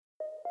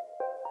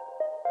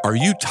Are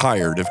you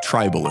tired of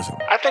tribalism?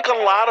 I think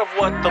a lot of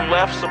what the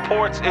left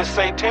supports is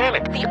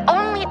satanic. The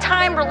only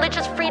time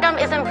religious freedom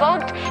is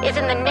invoked is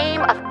in the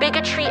name of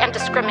bigotry and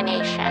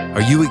discrimination.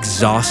 Are you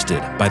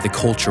exhausted by the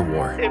culture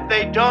war? If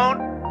they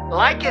don't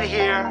like it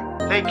here,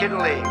 they can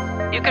leave.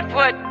 You could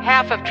put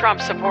half of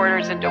Trump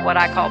supporters into what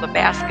I call the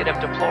basket of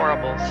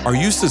deplorables. Are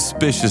you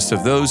suspicious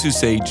of those who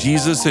say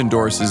Jesus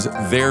endorses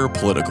their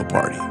political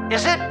party?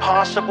 Is it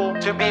possible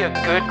to be a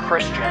good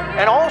Christian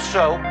and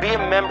also be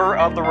a member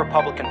of the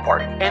Republican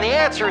Party? And the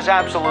answer is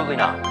absolutely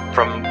not.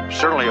 From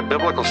certainly a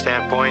biblical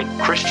standpoint,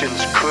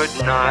 Christians could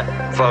not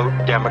vote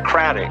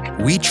Democratic.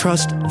 We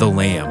trust the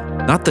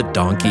lamb, not the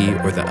donkey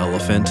or the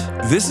elephant.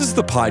 This is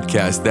the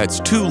podcast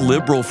that's too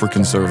liberal for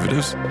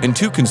conservatives and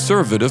too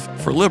conservative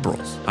for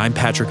liberals. I'm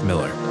Patrick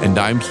Miller. And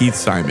I'm Keith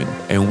Simon,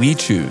 and we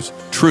choose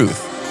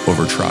truth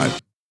over tribe.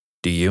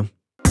 Do you?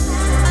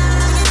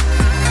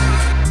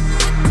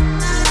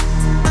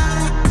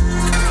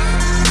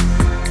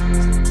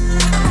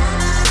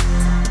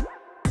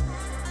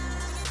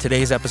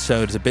 Today's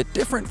episode is a bit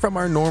different from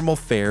our normal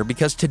fare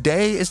because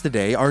today is the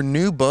day our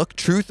new book,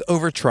 Truth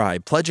Over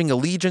Tribe, Pledging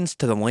Allegiance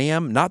to the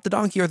Lamb, Not the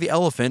Donkey or the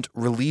Elephant,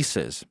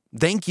 releases.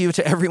 Thank you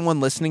to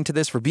everyone listening to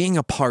this for being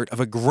a part of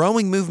a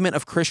growing movement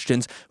of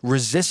Christians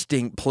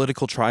resisting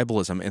political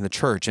tribalism in the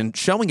church and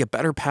showing a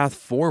better path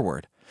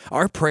forward.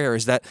 Our prayer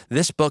is that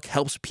this book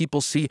helps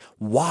people see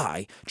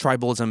why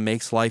tribalism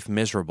makes life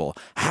miserable,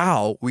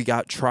 how we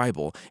got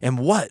tribal, and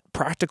what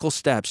practical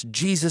steps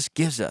Jesus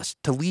gives us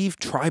to leave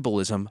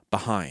tribalism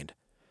behind.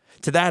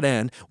 To that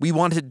end, we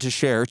wanted to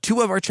share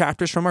 2 of our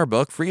chapters from our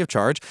book, free of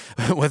charge,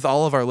 with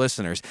all of our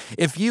listeners.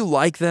 If you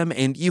like them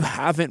and you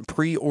haven't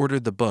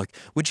pre-ordered the book,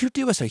 would you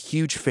do us a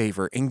huge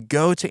favor and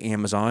go to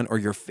Amazon or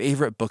your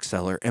favorite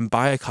bookseller and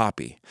buy a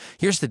copy?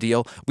 Here's the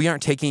deal. We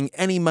aren't taking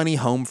any money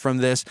home from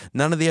this,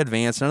 none of the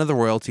advance, none of the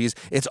royalties.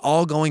 It's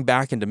all going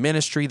back into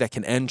ministry that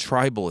can end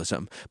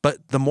tribalism.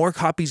 But the more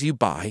copies you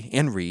buy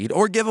and read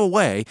or give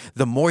away,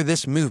 the more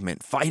this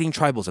movement, fighting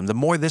tribalism, the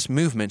more this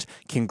movement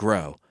can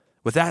grow.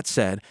 With that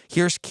said,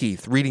 here's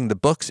Keith reading the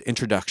book's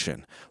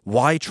introduction,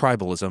 Why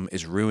Tribalism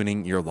is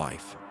Ruining Your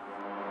Life.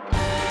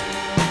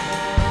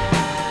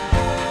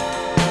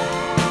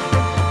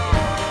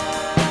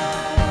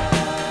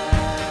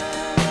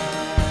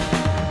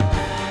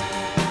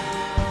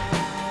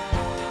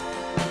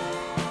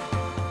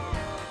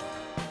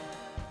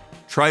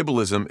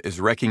 Tribalism is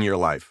wrecking your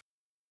life.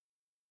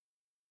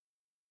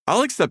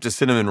 I'll accept a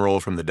cinnamon roll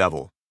from the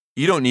devil.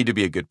 You don't need to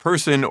be a good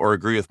person or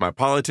agree with my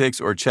politics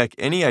or check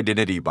any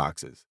identity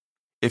boxes.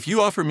 If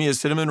you offer me a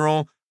cinnamon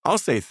roll, I'll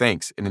say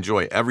thanks and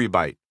enjoy every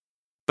bite.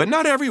 But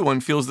not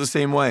everyone feels the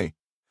same way.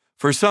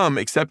 For some,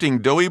 accepting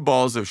doughy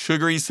balls of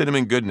sugary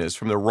cinnamon goodness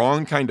from the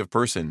wrong kind of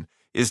person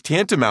is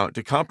tantamount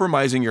to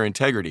compromising your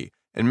integrity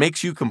and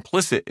makes you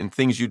complicit in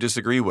things you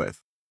disagree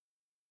with.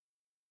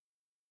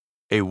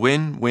 A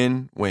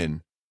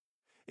win-win-win.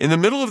 In the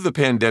middle of the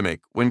pandemic,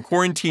 when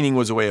quarantining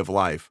was a way of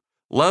life,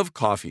 Love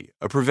Coffee,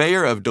 a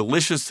purveyor of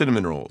delicious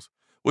cinnamon rolls,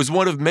 was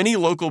one of many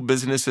local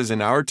businesses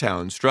in our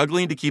town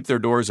struggling to keep their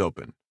doors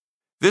open.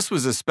 This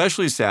was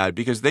especially sad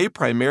because they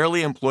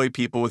primarily employ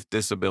people with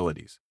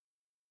disabilities.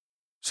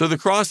 So the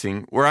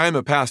Crossing, where I am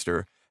a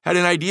pastor, had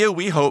an idea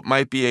we hope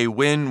might be a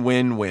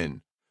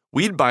win-win-win.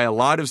 We'd buy a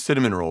lot of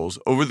cinnamon rolls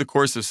over the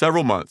course of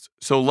several months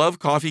so Love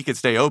Coffee could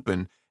stay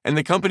open and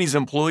the company's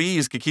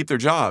employees could keep their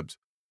jobs.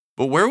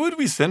 But where would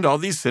we send all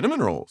these cinnamon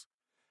rolls?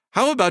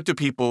 How about to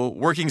people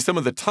working some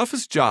of the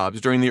toughest jobs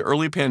during the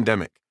early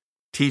pandemic?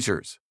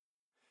 Teachers.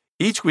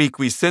 Each week,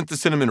 we sent the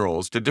cinnamon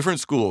rolls to different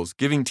schools,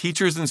 giving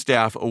teachers and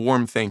staff a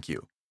warm thank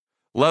you.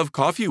 Love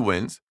Coffee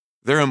wins,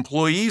 their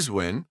employees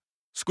win,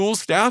 school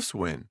staffs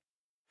win.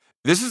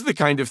 This is the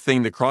kind of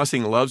thing the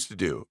Crossing loves to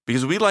do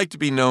because we like to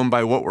be known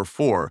by what we're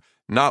for,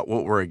 not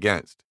what we're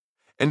against.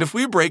 And if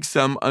we break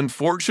some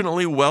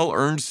unfortunately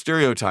well-earned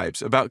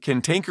stereotypes about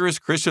cantankerous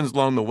Christians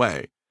along the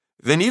way,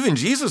 then even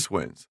Jesus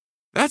wins.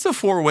 That's a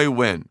 4-way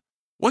win.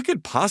 What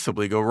could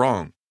possibly go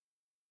wrong?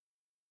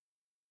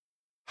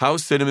 How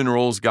cinnamon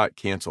rolls got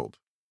canceled.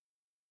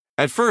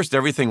 At first,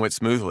 everything went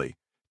smoothly.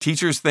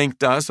 Teachers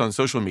thanked us on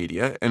social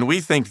media, and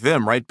we thanked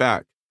them right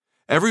back.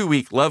 Every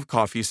week, Love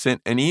Coffee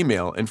sent an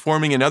email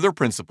informing another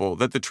principal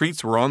that the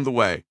treats were on the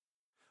way.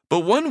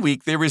 But one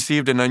week, they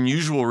received an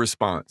unusual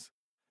response.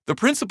 The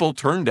principal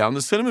turned down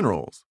the cinnamon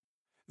rolls.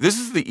 This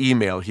is the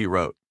email he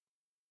wrote.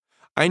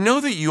 I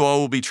know that you all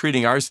will be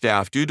treating our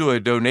staff due to a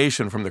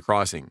donation from the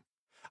Crossing.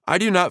 I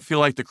do not feel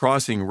like the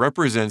Crossing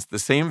represents the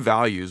same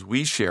values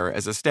we share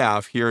as a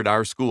staff here at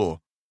our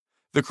school.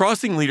 The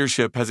Crossing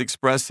leadership has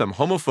expressed some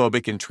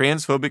homophobic and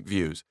transphobic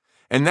views,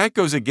 and that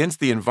goes against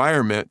the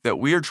environment that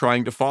we are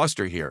trying to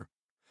foster here.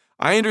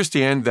 I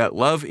understand that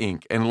Love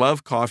Inc. and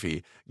Love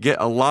Coffee get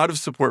a lot of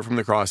support from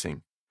the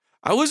Crossing.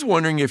 I was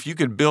wondering if you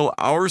could bill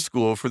our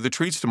school for the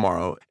treats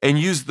tomorrow and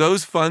use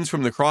those funds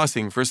from the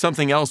Crossing for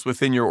something else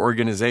within your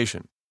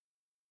organization.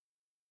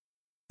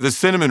 The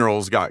cinnamon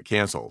rolls got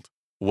canceled.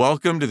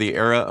 Welcome to the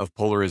era of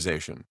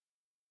polarization.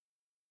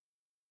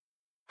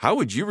 How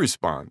would you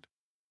respond?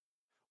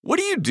 What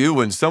do you do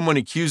when someone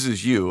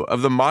accuses you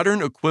of the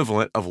modern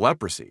equivalent of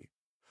leprosy?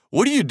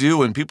 What do you do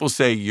when people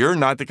say you're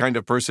not the kind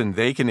of person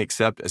they can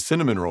accept a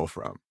cinnamon roll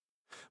from?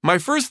 My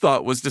first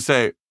thought was to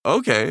say,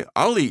 okay,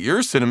 I'll eat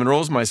your cinnamon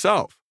rolls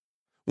myself.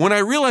 When I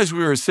realized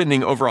we were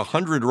sending over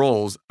 100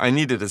 rolls, I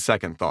needed a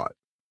second thought.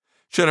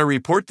 Should I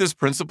report this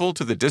principal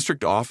to the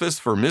district office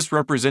for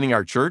misrepresenting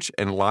our church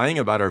and lying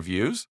about our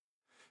views?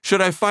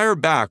 Should I fire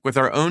back with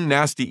our own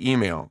nasty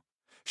email?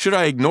 Should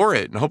I ignore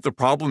it and hope the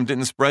problem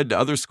didn't spread to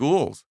other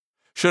schools?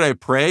 Should I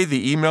pray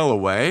the email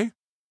away?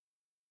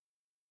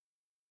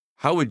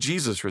 How would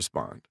Jesus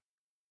respond?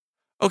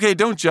 Okay,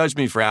 don't judge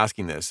me for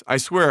asking this. I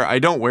swear I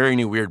don't wear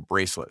any weird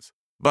bracelets.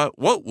 But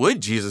what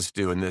would Jesus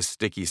do in this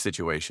sticky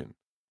situation?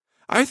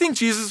 I think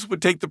Jesus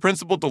would take the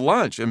principal to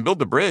lunch and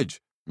build a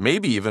bridge,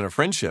 maybe even a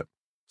friendship.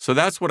 So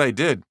that's what I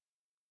did.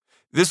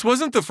 This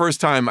wasn't the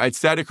first time I'd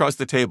sat across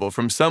the table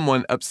from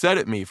someone upset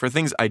at me for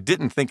things I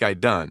didn't think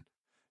I'd done.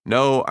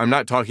 No, I'm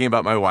not talking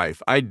about my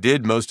wife. I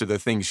did most of the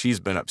things she's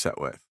been upset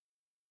with.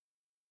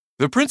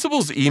 The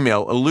principal's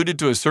email alluded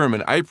to a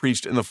sermon I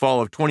preached in the fall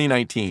of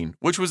 2019,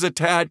 which was a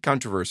tad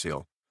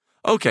controversial.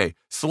 Okay,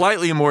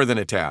 slightly more than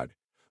a tad.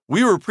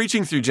 We were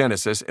preaching through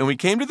Genesis, and we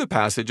came to the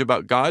passage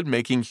about God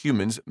making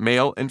humans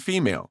male and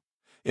female.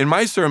 In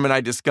my sermon, I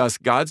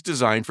discussed God's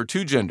design for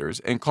two genders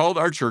and called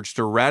our church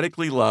to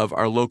radically love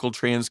our local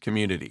trans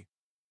community.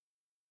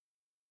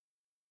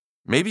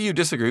 Maybe you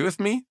disagree with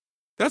me?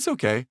 That's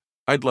okay.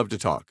 I'd love to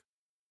talk.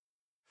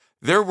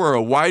 There were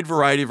a wide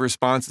variety of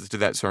responses to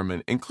that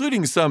sermon,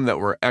 including some that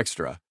were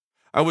extra.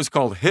 I was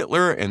called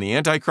Hitler and the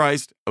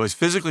Antichrist. I was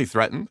physically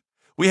threatened.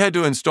 We had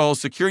to install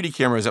security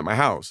cameras at my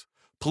house.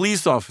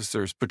 Police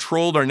officers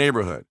patrolled our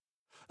neighborhood.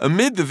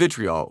 Amid the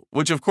vitriol,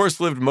 which of course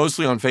lived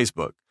mostly on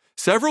Facebook,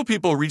 several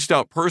people reached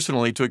out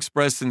personally to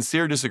express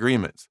sincere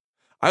disagreements.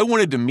 I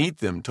wanted to meet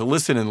them to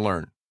listen and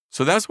learn.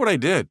 So that's what I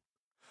did.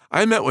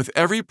 I met with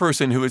every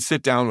person who would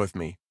sit down with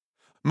me.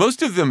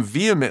 Most of them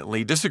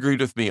vehemently disagreed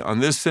with me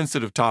on this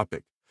sensitive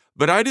topic,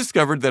 but I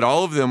discovered that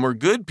all of them were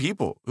good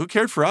people who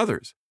cared for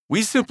others.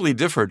 We simply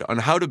differed on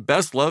how to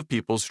best love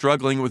people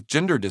struggling with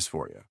gender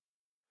dysphoria.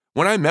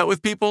 When I met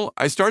with people,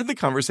 I started the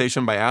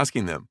conversation by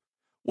asking them,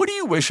 "What do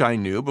you wish I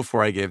knew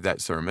before I gave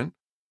that sermon?"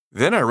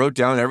 Then I wrote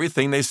down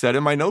everything they said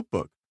in my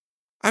notebook.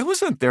 I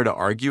wasn't there to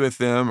argue with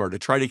them or to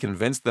try to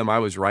convince them I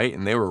was right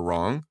and they were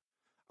wrong.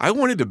 I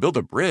wanted to build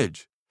a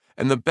bridge.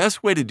 And the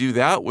best way to do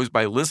that was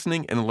by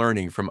listening and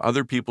learning from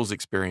other people's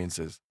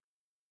experiences.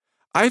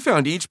 I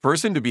found each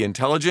person to be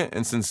intelligent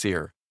and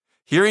sincere.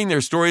 Hearing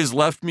their stories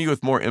left me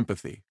with more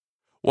empathy.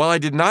 While I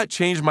did not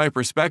change my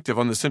perspective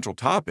on the central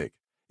topic,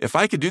 if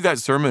I could do that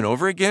sermon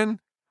over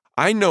again,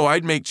 I know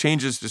I'd make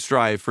changes to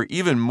strive for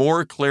even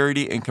more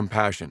clarity and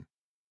compassion.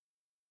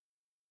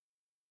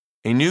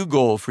 A new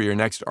goal for your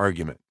next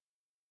argument.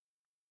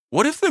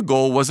 What if the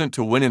goal wasn't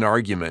to win an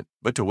argument,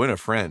 but to win a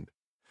friend?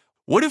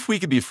 What if we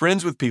could be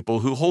friends with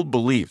people who hold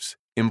beliefs,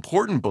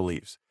 important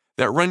beliefs,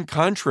 that run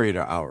contrary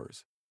to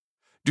ours?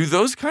 Do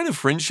those kind of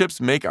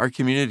friendships make our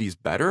communities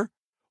better,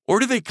 or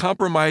do they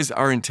compromise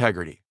our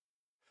integrity?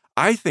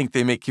 I think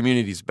they make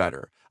communities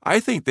better. I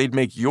think they'd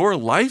make your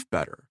life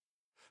better.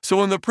 So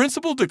when the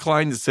principal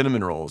declined the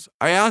cinnamon rolls,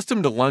 I asked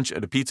him to lunch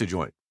at a pizza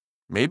joint.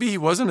 Maybe he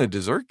wasn't a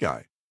dessert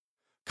guy.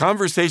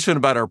 Conversation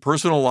about our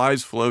personal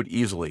lives flowed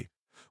easily.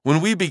 When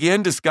we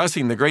began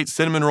discussing the great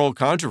cinnamon roll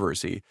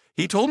controversy,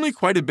 he told me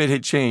quite a bit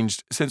had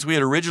changed since we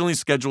had originally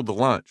scheduled the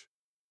lunch.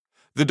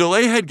 The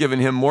delay had given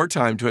him more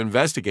time to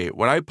investigate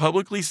what I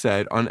publicly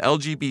said on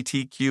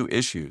LGBTQ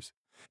issues,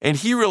 and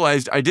he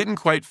realized I didn't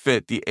quite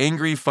fit the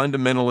angry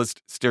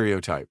fundamentalist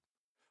stereotype.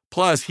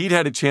 Plus, he'd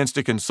had a chance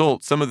to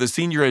consult some of the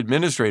senior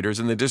administrators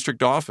in the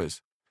district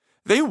office.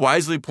 They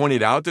wisely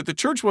pointed out that the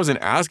church wasn't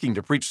asking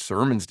to preach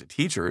sermons to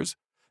teachers.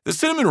 The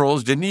cinnamon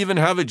rolls didn't even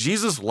have a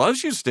Jesus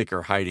loves you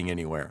sticker hiding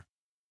anywhere.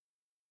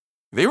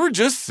 They were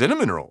just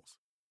cinnamon rolls.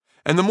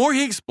 And the more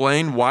he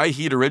explained why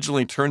he'd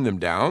originally turned them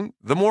down,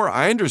 the more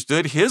I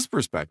understood his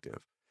perspective.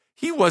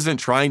 He wasn't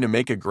trying to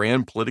make a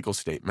grand political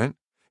statement.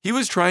 He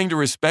was trying to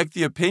respect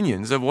the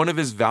opinions of one of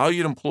his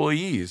valued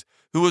employees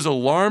who was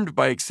alarmed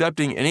by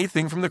accepting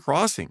anything from the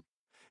crossing.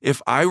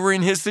 If I were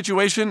in his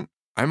situation,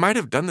 I might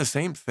have done the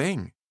same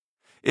thing.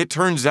 It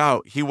turns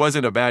out he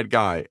wasn't a bad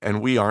guy, and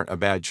we aren't a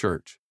bad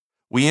church.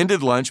 We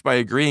ended lunch by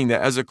agreeing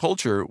that as a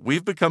culture,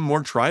 we've become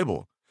more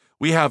tribal.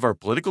 We have our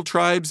political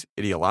tribes,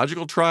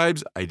 ideological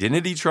tribes,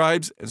 identity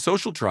tribes, and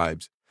social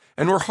tribes,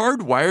 and we're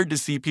hardwired to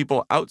see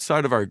people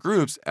outside of our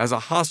groups as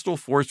a hostile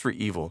force for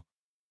evil.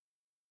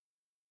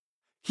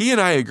 He and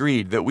I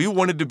agreed that we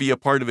wanted to be a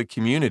part of a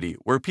community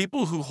where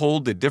people who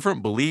hold the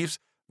different beliefs,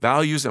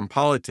 values, and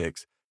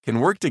politics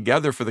can work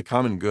together for the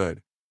common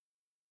good.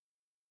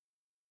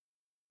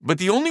 But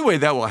the only way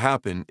that will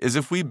happen is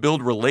if we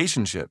build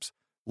relationships,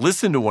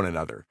 listen to one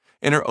another,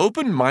 and are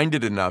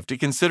open-minded enough to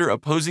consider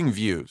opposing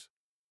views.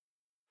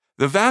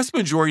 The vast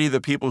majority of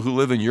the people who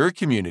live in your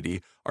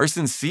community are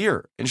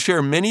sincere and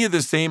share many of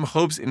the same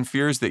hopes and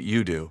fears that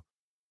you do.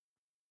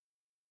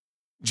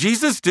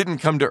 Jesus didn't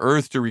come to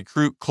earth to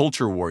recruit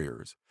culture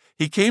warriors.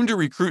 He came to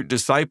recruit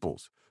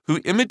disciples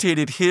who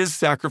imitated his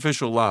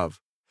sacrificial love.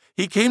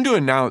 He came to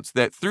announce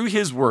that through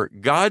his work,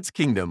 God's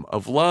kingdom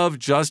of love,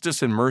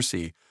 justice, and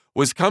mercy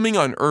was coming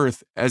on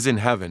earth as in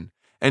heaven,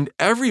 and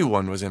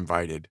everyone was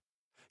invited.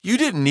 You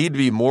didn't need to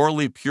be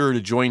morally pure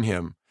to join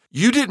him.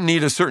 You didn't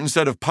need a certain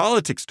set of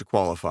politics to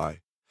qualify.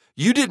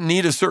 You didn't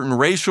need a certain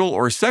racial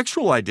or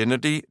sexual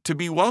identity to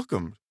be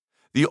welcomed.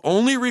 The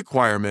only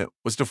requirement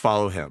was to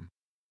follow him.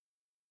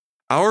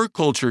 Our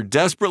culture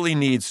desperately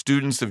needs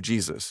students of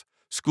Jesus,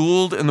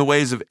 schooled in the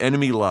ways of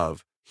enemy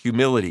love,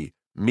 humility,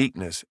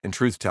 meekness, and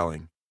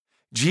truth-telling.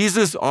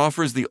 Jesus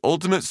offers the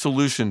ultimate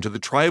solution to the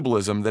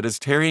tribalism that is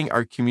tearing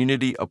our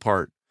community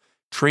apart,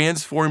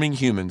 transforming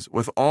humans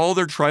with all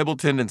their tribal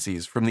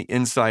tendencies from the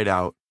inside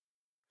out.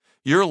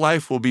 Your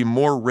life will be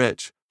more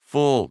rich,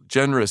 full,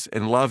 generous,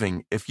 and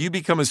loving if you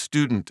become a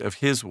student of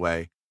his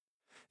way.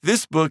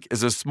 This book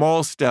is a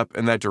small step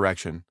in that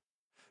direction.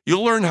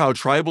 You'll learn how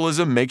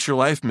tribalism makes your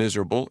life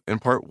miserable in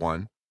part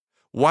 1,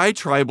 why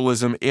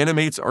tribalism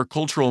animates our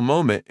cultural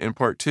moment in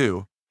part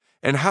 2,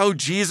 and how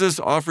Jesus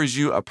offers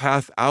you a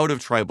path out of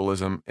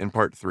tribalism in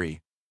part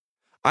 3.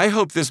 I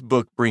hope this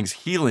book brings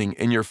healing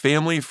in your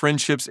family,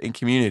 friendships, and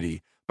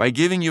community by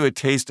giving you a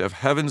taste of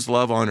heaven's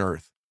love on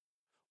earth.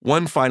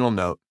 One final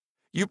note.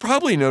 You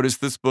probably noticed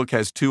this book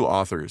has 2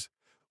 authors.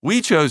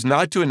 We chose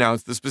not to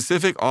announce the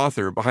specific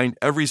author behind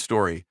every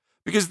story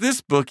because this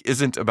book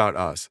isn't about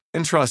us,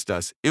 and trust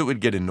us, it would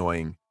get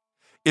annoying.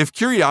 If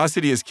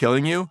curiosity is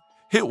killing you,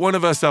 hit one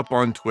of us up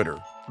on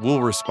Twitter.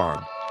 We'll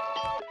respond.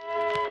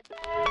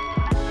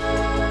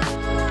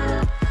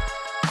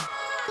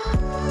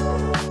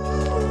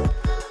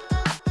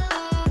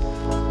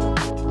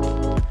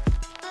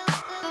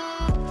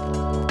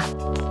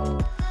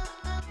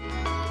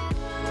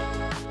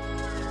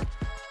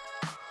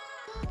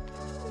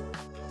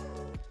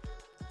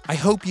 I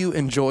hope you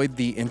enjoyed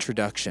the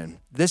introduction.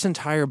 This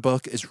entire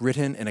book is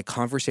written in a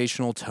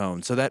conversational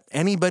tone so that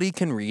anybody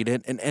can read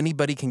it and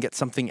anybody can get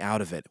something out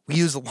of it. We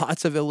use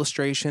lots of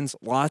illustrations,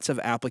 lots of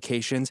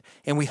applications,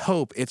 and we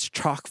hope it's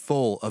chock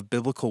full of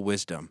biblical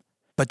wisdom.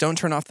 But don't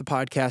turn off the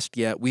podcast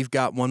yet. We've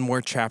got one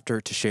more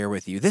chapter to share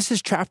with you. This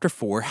is chapter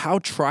 4, How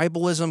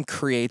Tribalism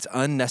Creates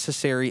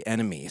Unnecessary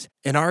Enemies.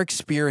 In our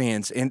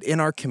experience and in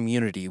our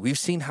community, we've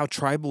seen how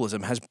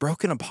tribalism has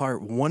broken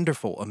apart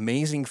wonderful,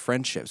 amazing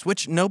friendships,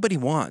 which nobody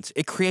wants.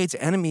 It creates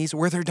enemies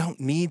where there don't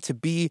need to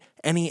be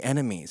any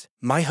enemies.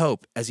 My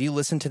hope, as you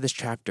listen to this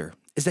chapter,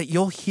 is that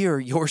you'll hear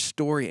your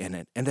story in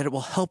it and that it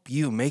will help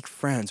you make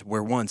friends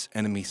where once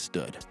enemies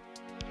stood.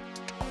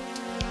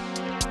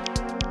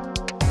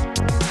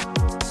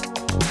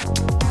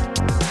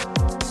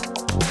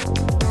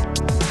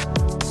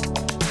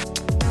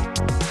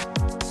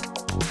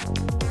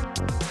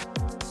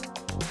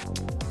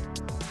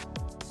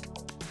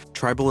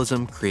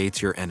 Tribalism creates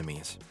your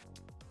enemies.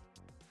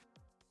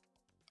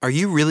 Are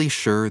you really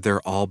sure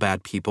they're all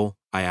bad people?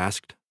 I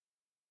asked.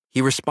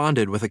 He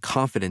responded with a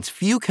confidence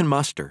few can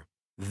muster.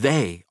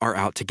 They are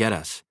out to get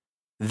us.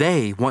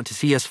 They want to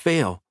see us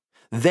fail.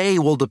 They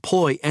will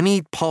deploy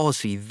any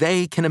policy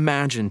they can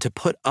imagine to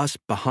put us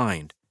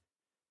behind.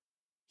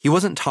 He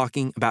wasn't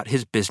talking about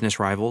his business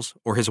rivals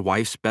or his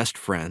wife's best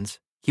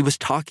friends. He was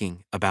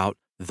talking about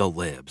the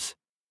libs.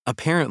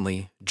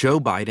 Apparently, Joe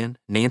Biden,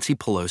 Nancy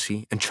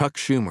Pelosi, and Chuck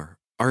Schumer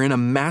are in a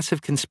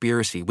massive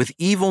conspiracy with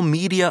evil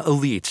media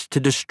elites to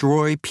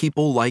destroy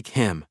people like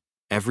him,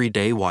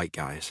 everyday white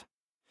guys.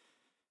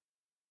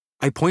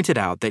 I pointed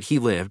out that he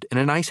lived in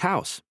a nice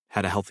house,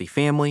 had a healthy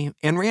family,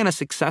 and ran a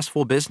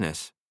successful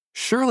business.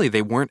 Surely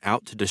they weren't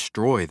out to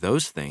destroy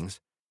those things.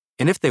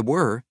 And if they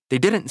were, they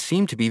didn't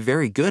seem to be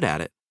very good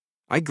at it.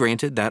 I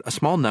granted that a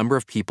small number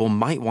of people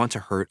might want to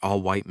hurt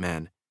all white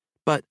men.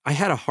 But I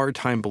had a hard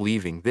time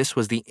believing this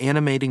was the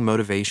animating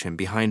motivation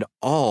behind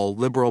all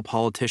liberal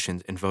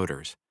politicians and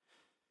voters.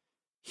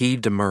 He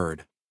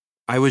demurred.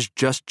 I was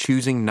just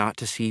choosing not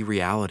to see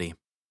reality.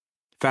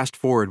 Fast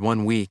forward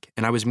 1 week,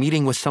 and I was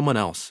meeting with someone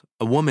else,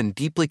 a woman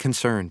deeply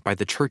concerned by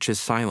the church's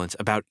silence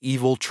about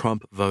evil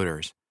Trump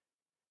voters.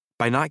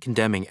 By not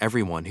condemning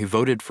everyone who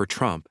voted for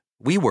Trump,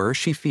 we were,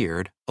 she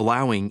feared,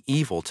 allowing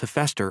evil to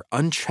fester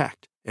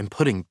unchecked and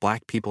putting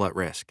black people at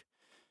risk.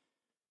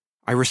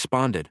 I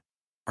responded,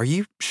 "Are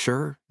you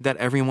sure that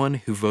everyone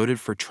who voted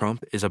for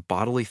Trump is a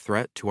bodily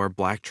threat to our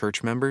black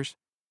church members?"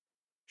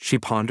 She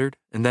pondered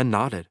and then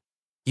nodded.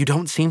 "You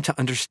don't seem to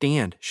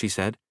understand," she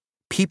said.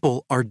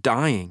 "People are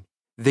dying.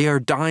 They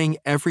are dying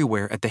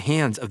everywhere at the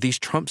hands of these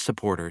Trump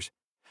supporters.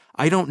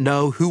 I don't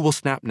know who will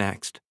snap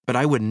next, but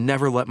I would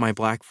never let my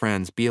black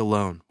friends be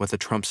alone with a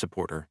Trump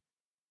supporter."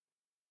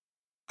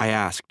 I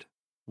asked,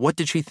 what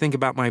did she think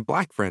about my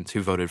black friends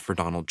who voted for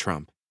Donald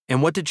Trump?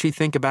 And what did she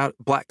think about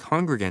black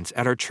congregants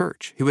at our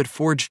church who had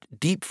forged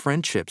deep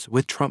friendships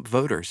with Trump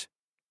voters?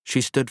 She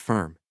stood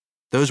firm.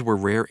 Those were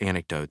rare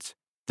anecdotes.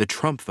 The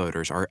Trump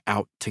voters are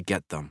out to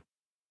get them.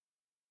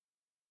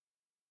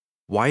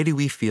 Why do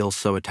we feel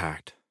so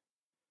attacked?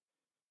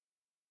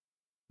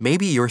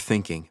 Maybe you're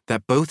thinking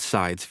that both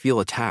sides feel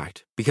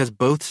attacked because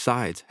both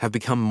sides have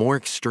become more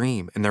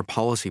extreme in their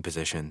policy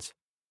positions.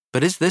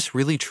 But is this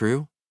really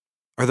true?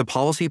 Are the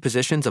policy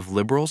positions of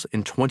liberals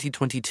in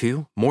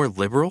 2022 more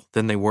liberal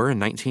than they were in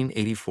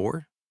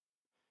 1984?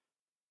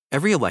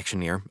 Every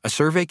election year, a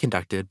survey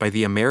conducted by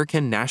the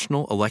American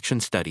National Election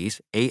Studies,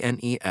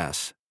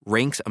 ANES,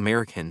 ranks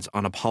Americans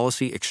on a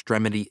policy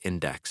extremity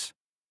index.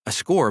 A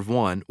score of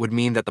 1 would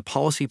mean that the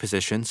policy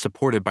positions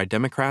supported by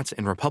Democrats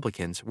and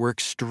Republicans were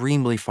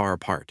extremely far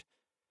apart.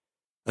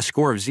 A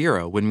score of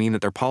 0 would mean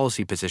that their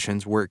policy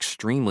positions were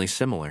extremely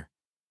similar.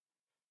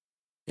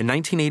 In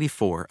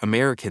 1984,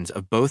 Americans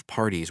of both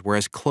parties were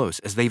as close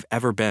as they've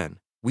ever been.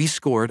 We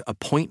scored a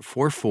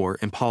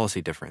 .44 in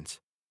policy difference.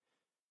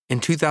 In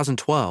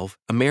 2012,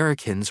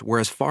 Americans were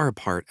as far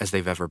apart as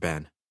they've ever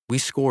been. We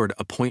scored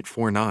a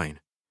 .49.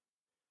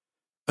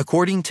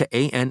 According to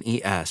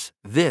ANES,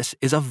 this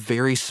is a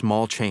very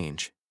small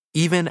change.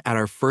 Even at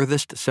our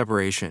furthest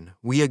separation,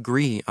 we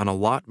agree on a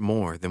lot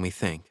more than we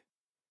think.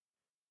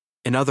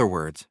 In other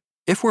words,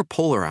 if we're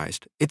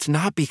polarized, it's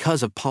not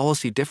because of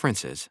policy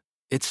differences.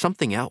 It's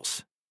something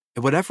else.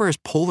 And whatever is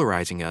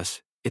polarizing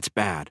us, it's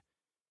bad.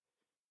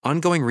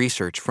 Ongoing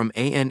research from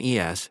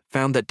ANES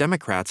found that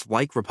Democrats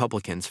like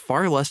Republicans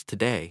far less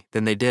today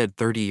than they did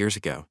 30 years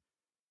ago.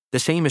 The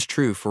same is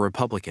true for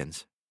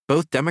Republicans.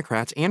 Both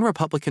Democrats and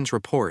Republicans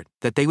report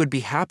that they would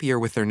be happier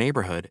with their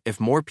neighborhood if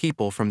more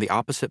people from the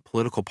opposite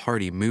political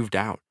party moved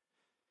out.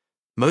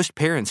 Most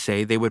parents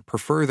say they would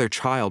prefer their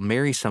child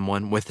marry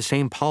someone with the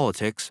same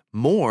politics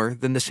more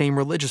than the same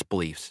religious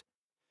beliefs.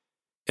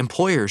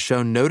 Employers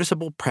show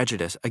noticeable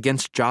prejudice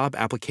against job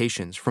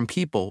applications from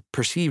people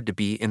perceived to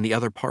be in the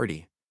other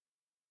party.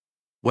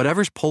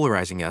 Whatever's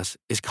polarizing us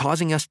is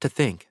causing us to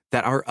think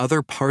that our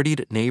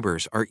other-partied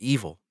neighbors are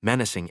evil,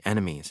 menacing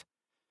enemies.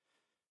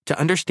 To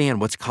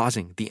understand what's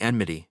causing the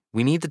enmity,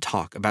 we need to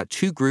talk about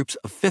 2 groups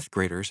of 5th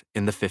graders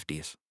in the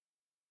 50s.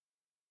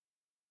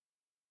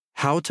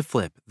 How to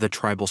flip the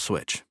tribal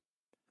switch.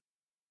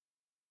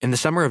 In the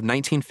summer of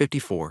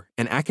 1954,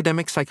 an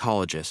academic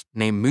psychologist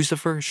named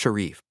Muzaffar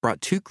Sharif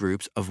brought 2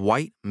 groups of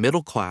white,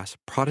 middle-class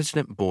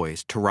Protestant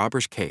boys to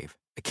Robbers Cave,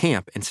 a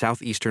camp in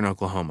southeastern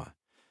Oklahoma.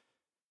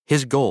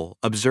 His goal: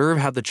 observe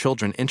how the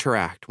children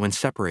interact when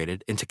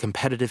separated into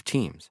competitive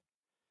teams.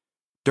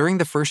 During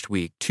the first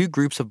week, 2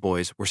 groups of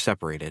boys were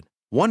separated.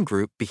 One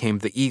group became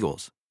the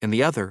Eagles, and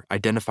the other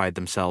identified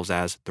themselves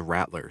as the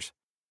Rattlers.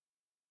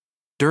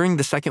 During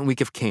the second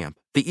week of camp,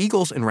 the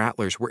Eagles and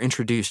Rattlers were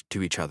introduced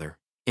to each other,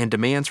 and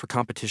demands for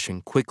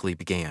competition quickly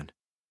began.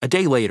 A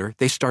day later,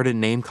 they started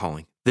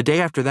name-calling. The day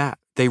after that,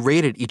 they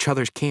raided each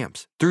other's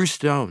camps, threw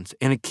stones,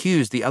 and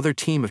accused the other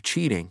team of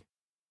cheating.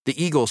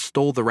 The Eagles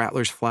stole the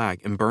Rattlers'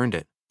 flag and burned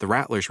it. The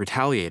Rattlers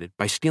retaliated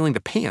by stealing the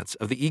pants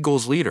of the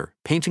Eagles' leader,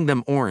 painting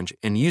them orange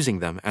and using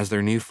them as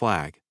their new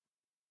flag.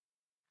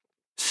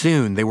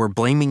 Soon, they were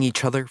blaming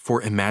each other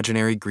for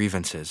imaginary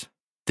grievances.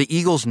 The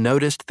Eagles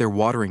noticed their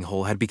watering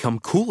hole had become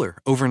cooler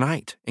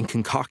overnight and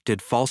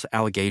concocted false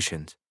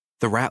allegations.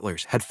 The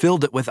Rattlers had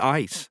filled it with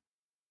ice.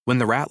 When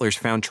the Rattlers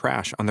found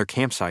trash on their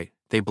campsite,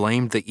 they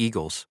blamed the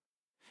Eagles.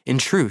 In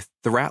truth,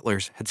 the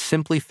Rattlers had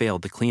simply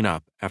failed to clean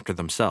up after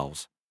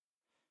themselves.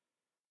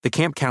 The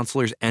camp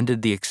counselors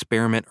ended the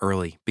experiment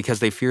early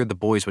because they feared the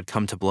boys would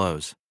come to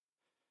blows.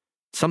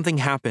 Something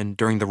happened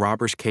during the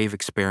Robbers Cave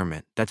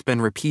experiment that's been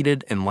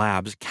repeated in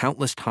labs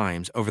countless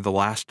times over the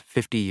last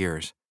 50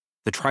 years.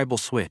 The tribal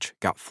switch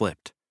got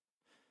flipped.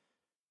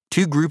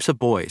 2 groups of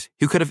boys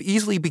who could have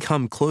easily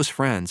become close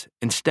friends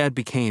instead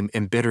became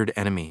embittered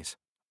enemies.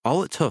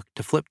 All it took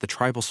to flip the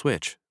tribal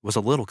switch was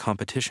a little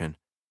competition.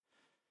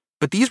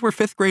 But these were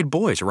 5th grade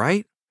boys,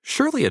 right?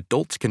 Surely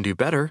adults can do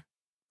better.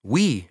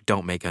 We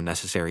don't make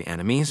unnecessary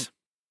enemies.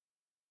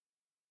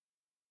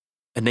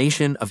 A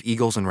nation of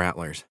Eagles and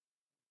Rattlers.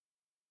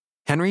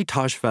 Henry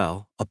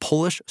Tajfel, a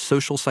Polish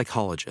social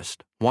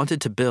psychologist,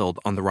 wanted to build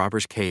on the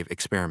Robbers Cave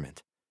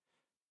experiment.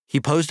 He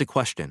posed a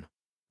question: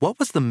 what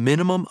was the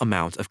minimum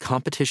amount of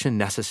competition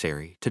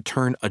necessary to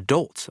turn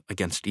adults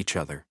against each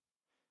other?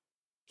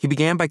 He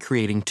began by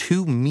creating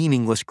 2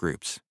 meaningless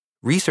groups.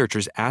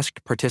 Researchers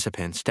asked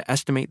participants to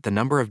estimate the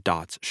number of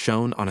dots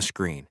shown on a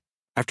screen.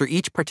 After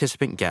each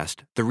participant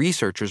guessed, the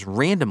researchers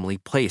randomly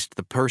placed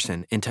the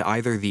person into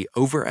either the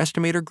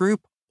overestimator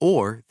group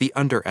or the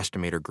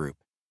underestimator group.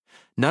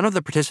 None of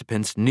the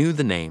participants knew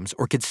the names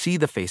or could see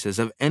the faces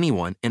of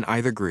anyone in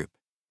either group.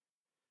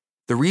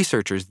 The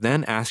researchers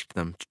then asked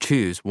them to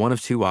choose one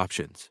of 2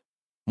 options.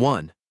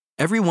 1.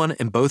 Everyone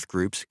in both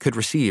groups could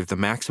receive the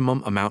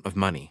maximum amount of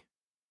money.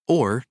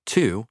 Or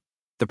 2.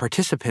 The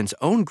participants'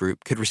 own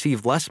group could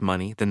receive less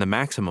money than the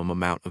maximum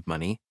amount of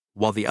money,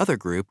 while the other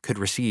group could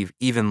receive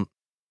even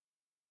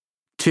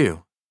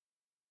 2.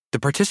 The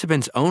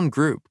participants' own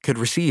group could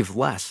receive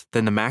less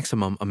than the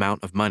maximum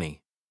amount of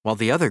money, while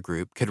the other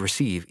group could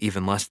receive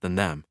even less than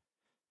them.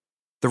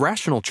 The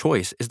rational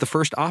choice is the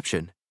first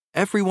option.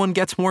 Everyone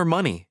gets more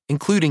money,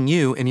 including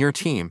you and your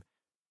team.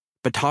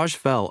 But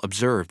Tajfel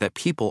observed that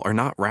people are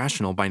not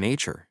rational by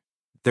nature.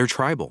 They're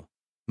tribal.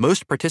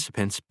 Most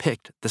participants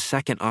picked the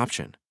second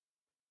option.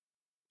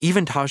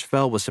 Even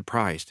Tajfel was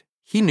surprised.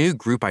 He knew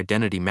group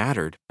identity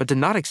mattered, but did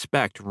not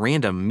expect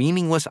random,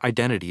 meaningless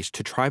identities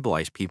to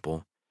tribalize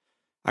people.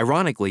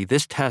 Ironically,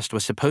 this test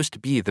was supposed to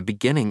be the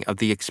beginning of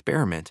the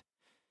experiment.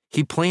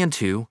 He planned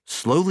to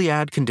slowly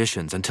add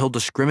conditions until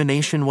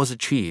discrimination was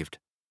achieved,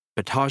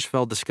 but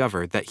Tajfel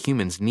discovered that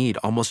humans need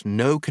almost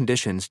no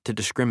conditions to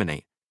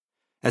discriminate.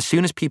 As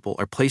soon as people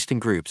are placed in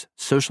groups,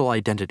 social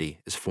identity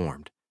is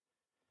formed.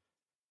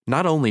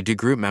 Not only do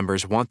group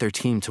members want their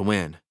team to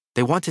win,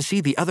 they want to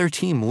see the other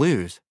team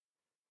lose.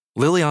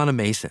 Liliana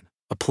Mason,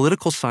 a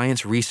political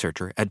science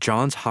researcher at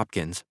Johns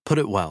Hopkins, put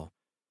it well.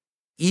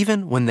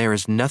 Even when there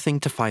is nothing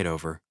to fight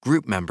over,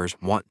 group members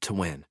want to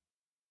win.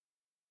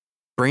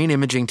 Brain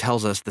imaging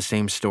tells us the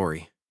same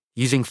story.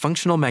 Using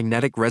functional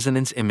magnetic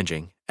resonance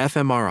imaging,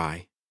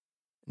 fMRI,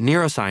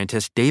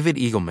 neuroscientist David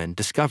Eagleman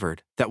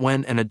discovered that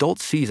when an adult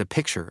sees a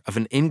picture of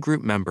an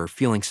in-group member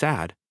feeling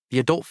sad, the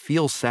adult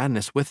feels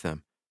sadness with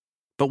them.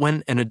 But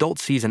when an adult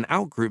sees an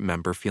out-group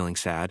member feeling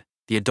sad,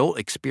 the adult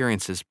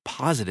experiences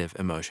positive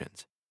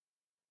emotions.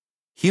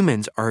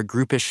 Humans are a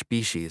groupish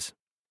species.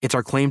 It's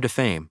our claim to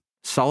fame.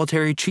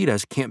 Solitary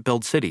cheetahs can't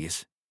build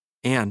cities.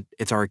 And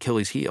it's our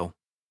Achilles heel.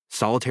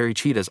 Solitary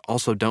cheetahs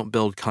also don't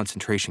build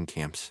concentration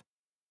camps.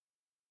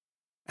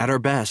 At our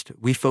best,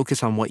 we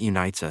focus on what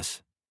unites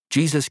us.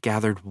 Jesus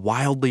gathered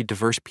wildly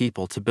diverse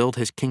people to build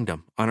his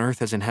kingdom on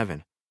earth as in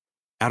heaven.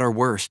 At our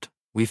worst,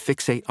 we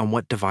fixate on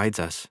what divides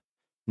us.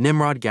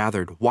 Nimrod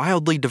gathered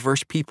wildly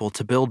diverse people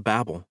to build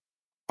Babel.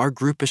 Our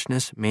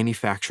groupishness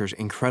manufactures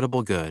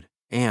incredible good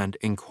and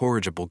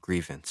incorrigible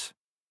grievance.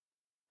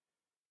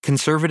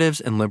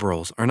 Conservatives and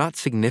liberals are not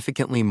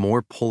significantly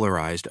more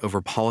polarized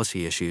over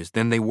policy issues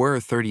than they were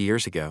 30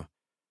 years ago,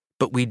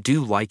 but we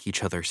do like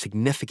each other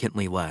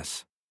significantly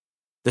less.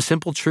 The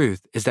simple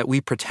truth is that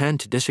we pretend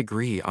to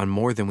disagree on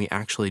more than we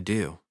actually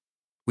do.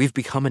 We've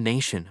become a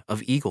nation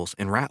of eagles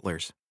and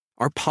rattlers.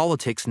 Our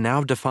politics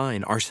now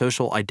define our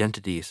social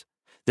identities.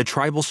 The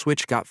tribal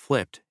switch got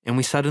flipped, and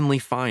we suddenly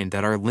find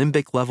that our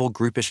limbic-level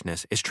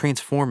groupishness is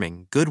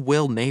transforming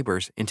goodwill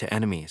neighbors into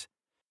enemies,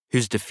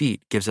 whose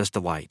defeat gives us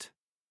delight.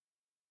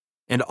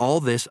 And all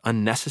this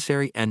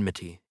unnecessary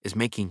enmity is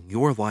making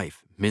your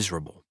life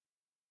miserable.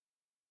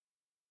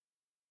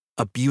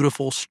 A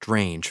beautiful,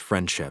 strange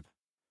friendship.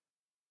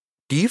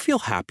 Do you feel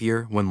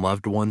happier when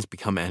loved ones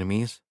become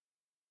enemies?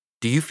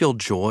 Do you feel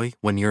joy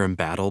when you're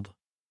embattled?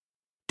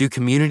 Do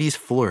communities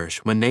flourish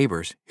when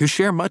neighbors, who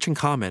share much in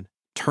common,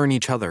 turn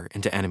each other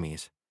into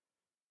enemies?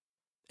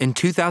 In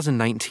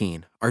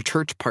 2019, our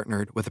church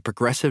partnered with a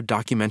progressive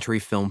documentary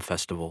film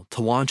festival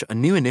to launch a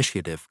new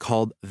initiative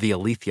called the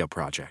Aletheia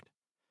Project.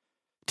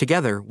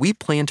 Together, we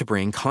plan to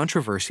bring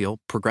controversial,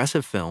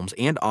 progressive films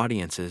and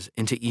audiences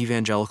into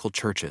evangelical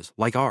churches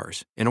like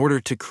ours in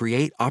order to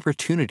create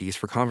opportunities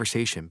for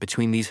conversation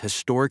between these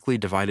historically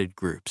divided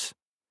groups.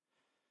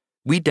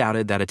 We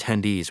doubted that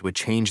attendees would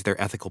change their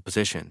ethical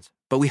positions,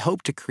 but we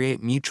hope to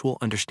create mutual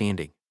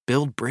understanding,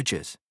 build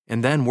bridges,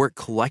 and then work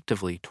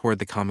collectively toward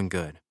the common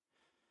good.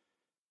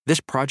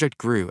 This project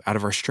grew out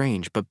of our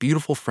strange but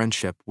beautiful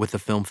friendship with the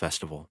film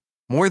festival.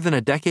 More than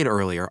a decade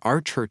earlier,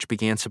 our church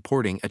began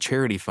supporting a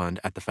charity fund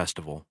at the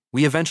festival.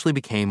 We eventually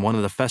became one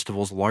of the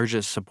festival's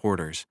largest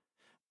supporters.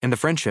 And the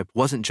friendship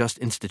wasn't just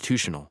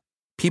institutional.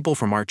 People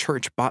from our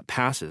church bought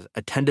passes,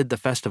 attended the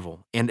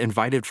festival, and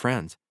invited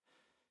friends.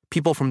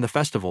 People from the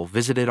festival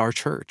visited our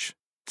church.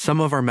 Some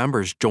of our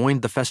members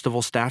joined the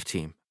festival staff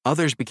team.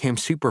 Others became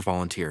super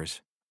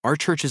volunteers. Our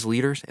church's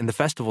leaders and the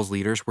festival's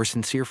leaders were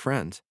sincere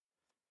friends.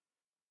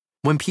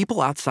 When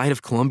people outside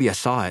of Columbia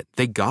saw it,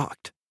 they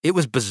gawked. It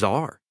was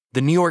bizarre. The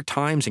New York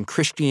Times and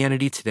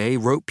Christianity Today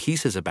wrote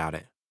pieces about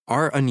it.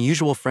 Our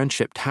unusual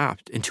friendship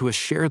tapped into a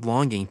shared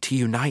longing to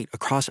unite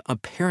across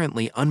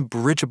apparently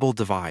unbridgeable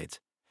divides.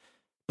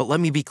 But let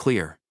me be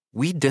clear,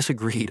 we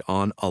disagreed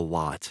on a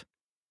lot.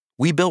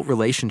 We built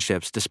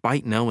relationships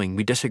despite knowing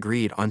we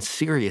disagreed on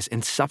serious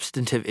and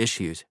substantive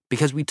issues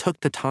because we took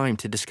the time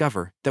to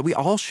discover that we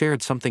all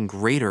shared something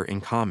greater in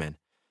common,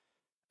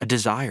 a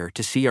desire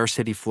to see our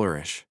city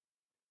flourish.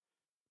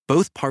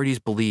 Both parties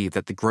believed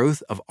that the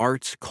growth of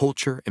arts,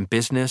 culture, and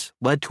business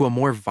led to a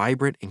more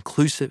vibrant,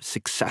 inclusive,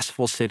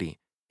 successful city,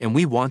 and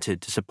we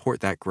wanted to support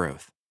that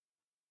growth.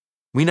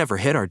 We never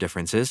hid our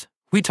differences.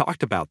 We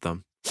talked about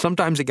them.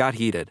 Sometimes it got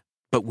heated,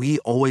 but we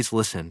always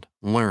listened,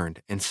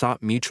 learned, and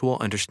sought mutual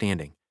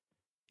understanding.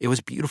 It was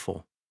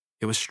beautiful,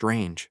 it was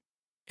strange,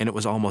 and it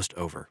was almost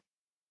over.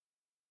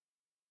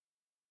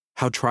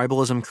 How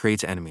tribalism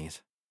creates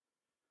enemies.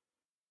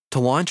 To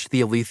launch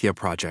the Aletheia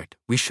Project,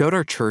 we showed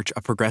our church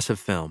a progressive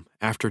film,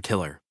 After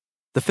Tiller.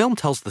 The film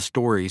tells the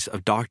stories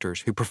of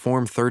doctors who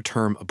perform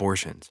third-term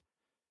abortions.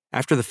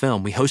 After the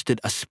film, we hosted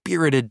a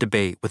spirited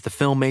debate with the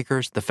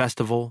filmmakers, the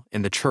festival,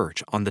 and the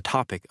church on the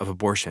topic of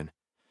abortion.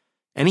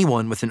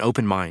 Anyone with an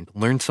open mind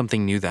learned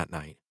something new that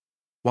night.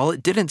 While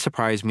it didn't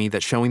surprise me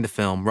that showing the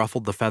film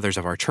ruffled the feathers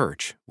of our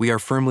church, we are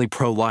firmly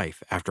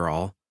pro-life, after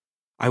all,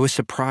 I was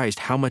surprised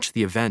how much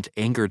the event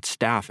angered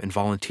staff and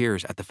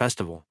volunteers at the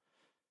festival.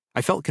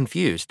 I felt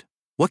confused.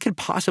 What could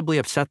possibly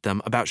upset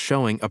them about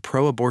showing a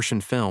pro-abortion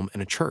film in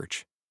a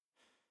church?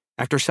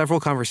 After several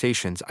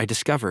conversations, I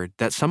discovered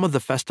that some of the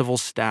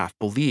festival's staff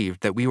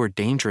believed that we were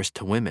dangerous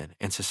to women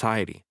and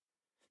society.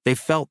 They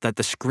felt that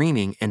the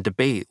screening and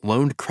debate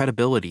loaned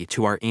credibility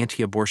to our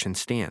anti-abortion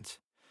stance.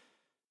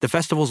 The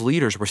festival's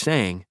leaders were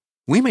saying,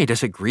 "We may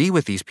disagree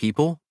with these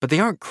people, but they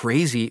aren't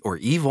crazy or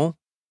evil."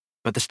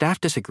 But the staff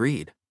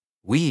disagreed.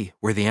 We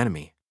were the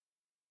enemy.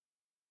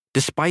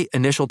 Despite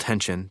initial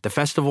tension, the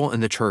festival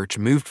and the church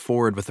moved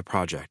forward with the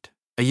project.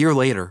 A year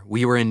later,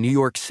 we were in New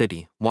York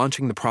City,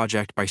 launching the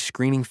project by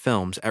screening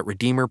films at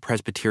Redeemer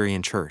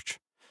Presbyterian Church.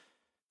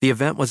 The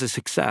event was a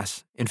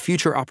success, and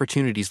future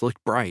opportunities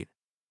looked bright.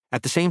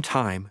 At the same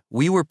time,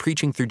 we were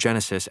preaching through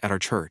Genesis at our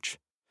church.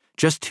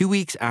 Just 2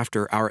 weeks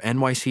after our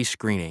NYC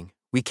screening,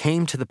 we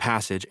came to the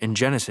passage in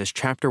Genesis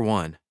chapter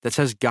 1 that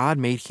says God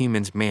made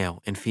humans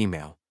male and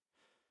female.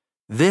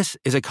 This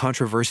is a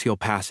controversial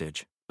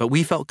passage, but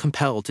we felt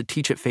compelled to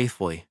teach it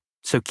faithfully.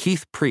 So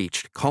Keith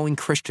preached, calling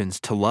Christians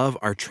to love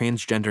our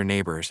transgender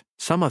neighbors,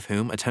 some of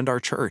whom attend our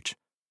church,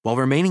 while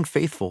remaining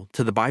faithful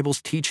to the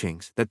Bible's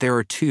teachings that there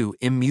are two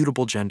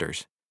immutable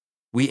genders.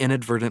 We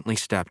inadvertently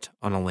stepped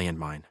on a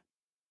landmine.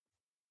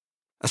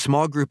 A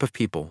small group of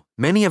people,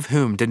 many of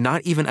whom did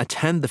not even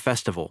attend the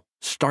festival,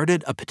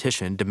 started a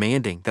petition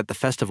demanding that the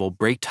festival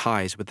break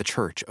ties with the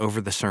church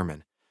over the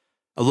sermon.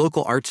 A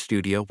local art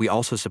studio we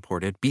also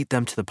supported beat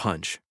them to the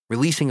punch,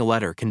 releasing a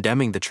letter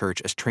condemning the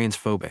church as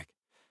transphobic.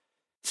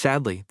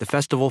 Sadly, the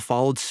festival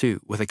followed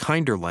suit with a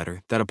kinder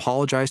letter that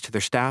apologized to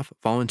their staff,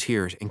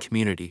 volunteers, and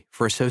community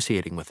for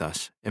associating with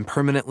us and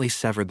permanently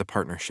severed the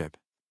partnership.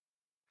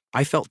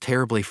 I felt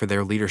terribly for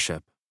their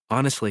leadership.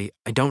 Honestly,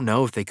 I don't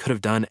know if they could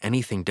have done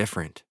anything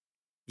different.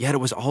 Yet it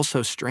was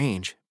also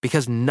strange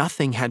because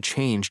nothing had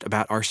changed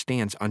about our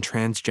stance on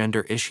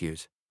transgender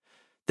issues.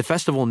 The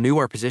festival knew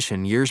our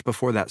position years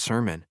before that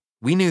sermon.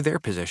 We knew their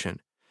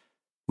position.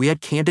 We had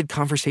candid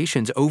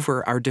conversations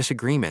over our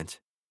disagreement,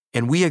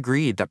 and we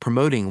agreed that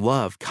promoting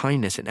love,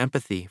 kindness, and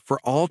empathy for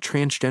all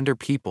transgender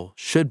people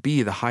should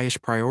be the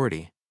highest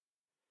priority.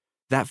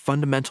 That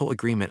fundamental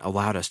agreement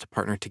allowed us to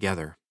partner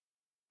together.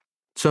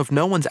 So if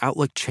no one's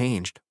outlook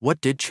changed,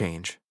 what did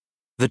change?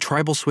 The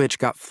tribal switch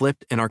got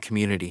flipped in our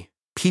community.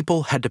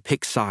 People had to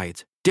pick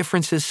sides.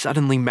 Differences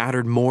suddenly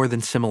mattered more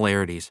than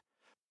similarities.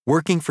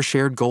 Working for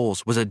shared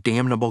goals was a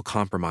damnable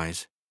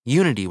compromise.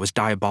 Unity was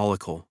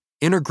diabolical.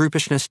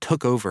 Intergroupishness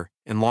took over,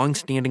 and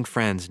long-standing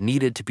friends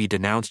needed to be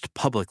denounced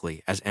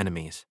publicly as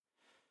enemies.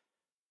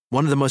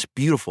 One of the most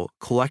beautiful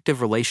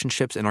collective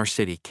relationships in our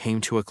city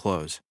came to a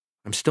close.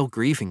 I'm still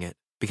grieving it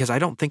because I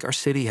don't think our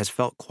city has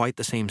felt quite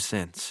the same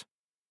since.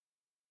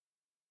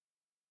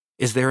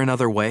 Is there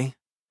another way?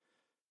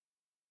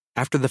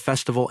 After the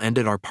festival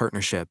ended our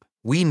partnership,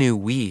 we knew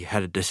we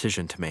had a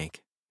decision to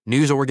make.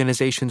 News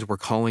organizations were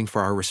calling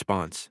for our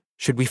response.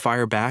 Should we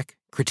fire back,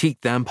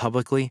 critique them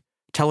publicly,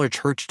 tell our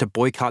church to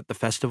boycott the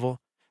festival,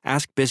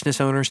 ask business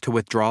owners to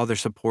withdraw their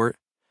support?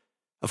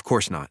 Of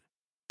course not.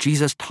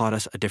 Jesus taught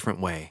us a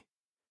different way.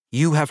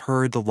 You have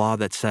heard the law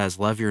that says,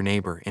 love your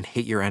neighbor and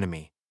hate your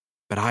enemy.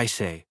 But I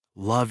say,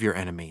 love your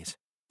enemies.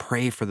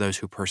 Pray for those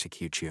who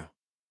persecute you.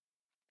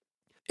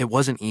 It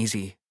wasn't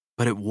easy,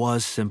 but it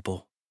was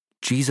simple.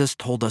 Jesus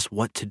told us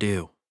what to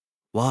do.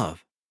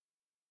 Love.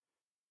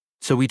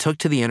 So we took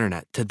to the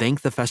internet to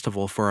thank the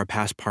festival for our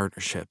past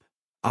partnership.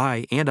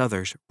 I and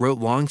others wrote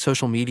long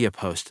social media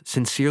posts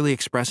sincerely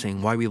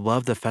expressing why we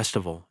love the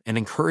festival and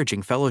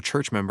encouraging fellow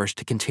church members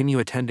to continue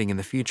attending in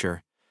the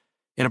future.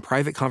 In a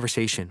private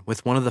conversation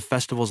with one of the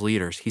festival's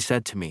leaders, he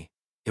said to me,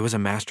 it was a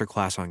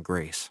masterclass on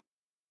grace.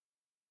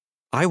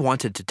 I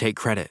wanted to take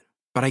credit,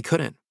 but I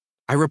couldn't.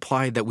 I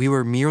replied that we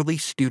were merely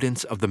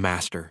students of the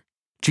Master.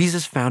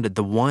 Jesus founded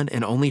the one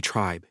and only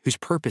tribe whose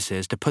purpose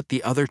is to put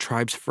the other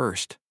tribes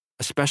first,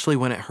 especially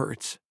when it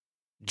hurts.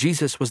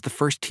 Jesus was the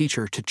first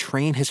teacher to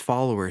train his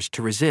followers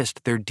to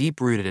resist their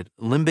deep-rooted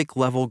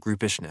limbic-level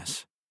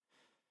groupishness.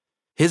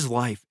 His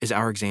life is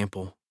our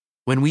example.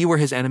 When we were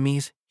his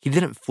enemies, he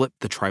didn't flip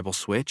the tribal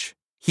switch.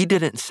 He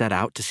didn't set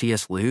out to see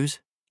us lose,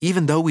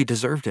 even though we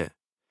deserved it.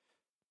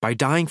 By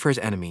dying for his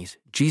enemies,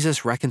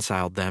 Jesus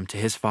reconciled them to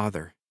his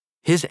Father.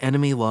 His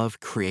enemy love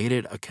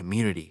created a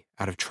community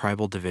out of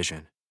tribal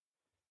division.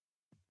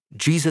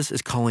 Jesus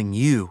is calling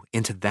you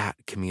into that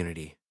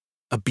community,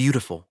 a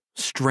beautiful,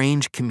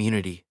 strange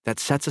community that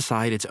sets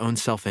aside its own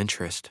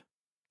self-interest,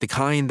 the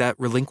kind that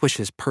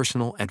relinquishes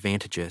personal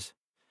advantages,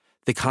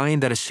 the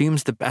kind that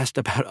assumes the best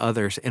about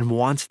others and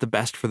wants the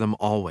best for them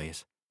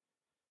always.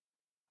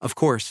 Of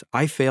course,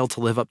 I fail to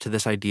live up to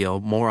this ideal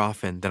more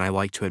often than I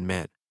like to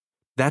admit.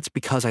 That's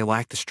because I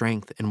lack the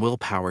strength and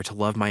willpower to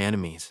love my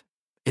enemies.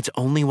 It's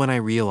only when I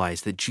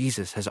realize that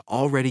Jesus has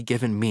already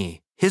given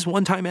me, his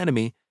one-time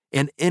enemy,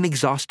 an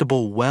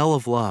inexhaustible well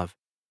of love,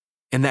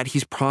 and that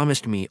he's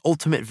promised me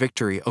ultimate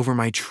victory over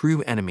my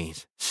true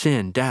enemies,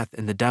 sin, death,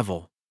 and the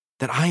devil,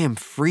 that I am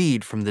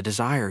freed from the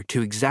desire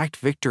to exact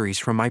victories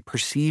from my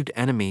perceived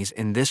enemies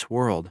in this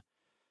world,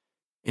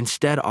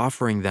 instead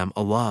offering them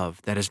a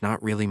love that is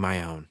not really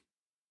my own.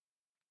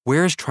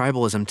 Where is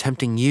tribalism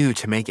tempting you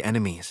to make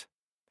enemies?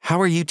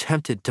 How are you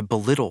tempted to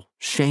belittle,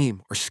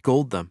 shame, or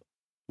scold them?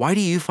 Why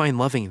do you find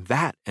loving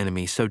that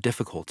enemy so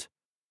difficult?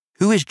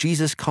 Who is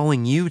Jesus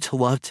calling you to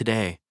love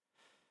today?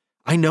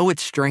 I know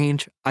it's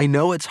strange, I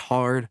know it's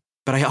hard,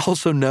 but I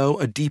also know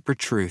a deeper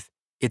truth.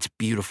 It's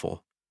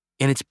beautiful.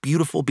 And it's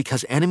beautiful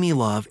because enemy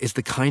love is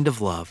the kind of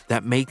love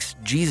that makes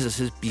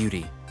Jesus'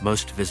 beauty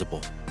most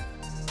visible.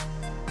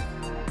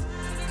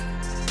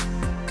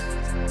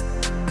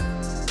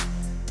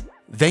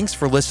 Thanks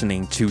for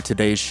listening to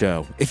today's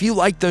show. If you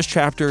like those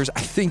chapters, I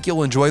think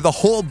you'll enjoy the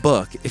whole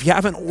book. If you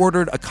haven't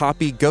ordered a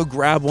copy, go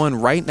grab one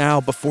right now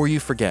before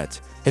you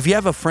forget. If you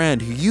have a friend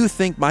who you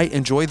think might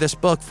enjoy this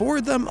book,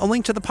 forward them a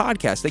link to the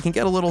podcast. They can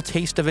get a little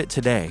taste of it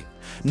today.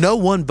 No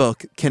one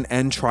book can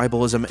end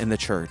tribalism in the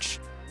church.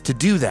 To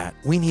do that,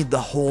 we need the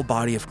whole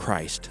body of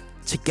Christ.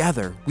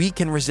 Together, we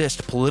can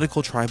resist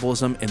political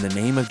tribalism in the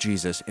name of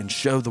Jesus and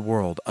show the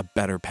world a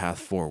better path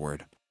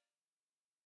forward.